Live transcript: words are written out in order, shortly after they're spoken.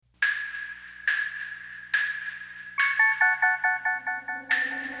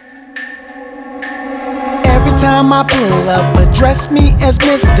time I pull up, address me as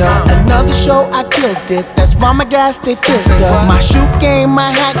Mr. Another show I killed it, that's why my guys stay filled up. My shoe game, my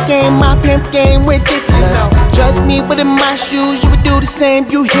hat game, my pimp game ridiculous. Judge me, but in my shoes, you would do the same,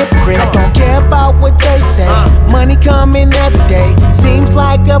 you hypocrite. I don't care about what they say, money coming every day. Seems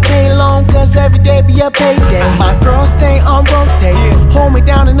like a pay loan, cause every day be a payday. My girl stay on rotate, hold me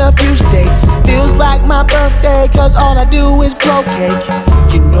down in a few states. Feels like my birthday, cause all I do is blow cake.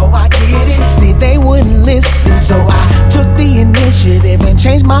 You know I get it, see they wouldn't listen, so I took the initiative and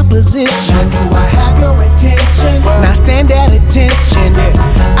changed my position. Do I have your attention? Now stand at attention.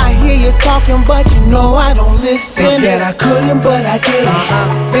 I hear you talking, but you know I don't listen. They said I couldn't, but I did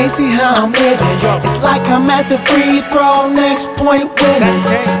it. They see how I'm living. It's like I'm at the free throw, next point winning.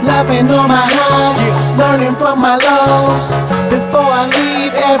 Loving all my highs, learning from my lows. Before I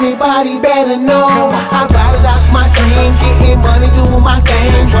leave, everybody better know I'd rather lock my dream, getting money, doing my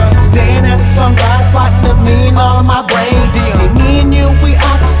thing. Staying at the sunrise, plotting to mean all of my brain. See me and you, we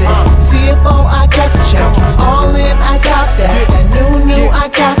opposite. CFO, I got the check. All in, I got that. That new, I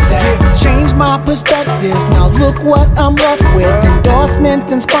got that. Change my perspective, now look what I'm left with.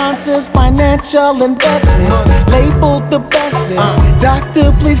 Endorsements and sponsors, financial investments. Labeled the bestest.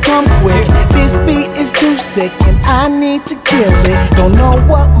 Doctor, please come quick. This beat is too sick and I need to kill it. Don't know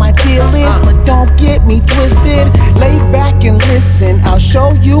what my deal is, but don't get me twisted. Lay back and listen, I'll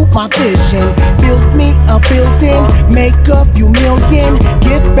show you my vision. Build me a building, make a few million.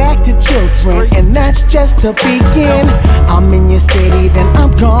 Give back to children, and that's just to begin. I'm in your city, then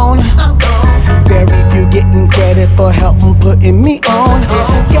I'm gone. Very few getting credit for helping putting me on.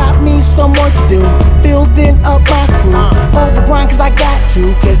 Got me some work to do, building up my crew. Overgrind cause I got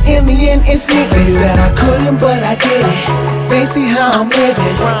to, cause in the end it's me and you. They said I couldn't, but I did it. They see how I'm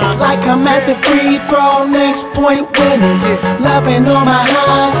living. It's like I'm at the free throw, next point winning. Loving all my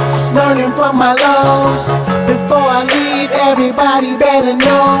highs, learning from my lows. Before I leave, everybody better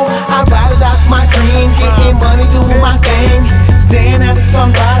know I'd rather lock my dream, getting money, doing my thing. Staying at the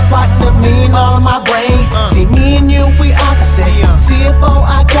sunrise, plotting to mean all of my brain. See me and you, we opposite. CFO,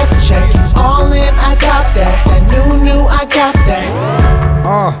 I got the check. All in, I got that. That new, I got that.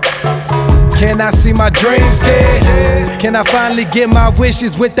 Can I see my dreams, kid? Can I finally get my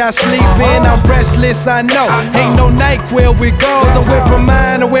wishes without sleeping? I'm restless, I know. Ain't no NyQuil with goals. I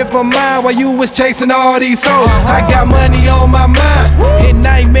went from mine while you was chasing all these hoes. I got money on my mind and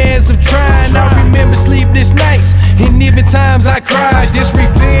nightmares of trying. I remember sleepless nights and even times I cried. This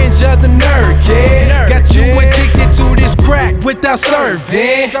revenge of the nerd, yeah. Got you addicted to this crack without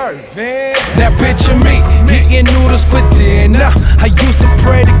serving. Now picture me eating noodles for dinner. I used to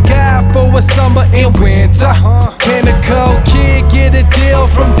pray to God for a summer and winter. Can a cold kid get a deal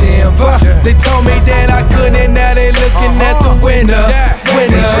from Denver? They told me that I couldn't, now they looking at the winner. They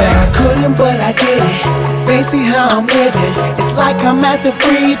said I couldn't, but I did it. They see how I'm living. It's like I'm at the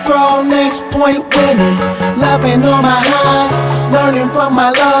free throw, next point winning. Loving all my highs, learning from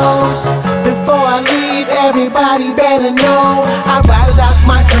my lows. Before I leave, everybody better know I'd rather lock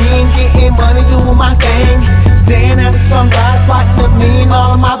my dream, getting money, doing my thing. Staying at the sunrise, plotting to me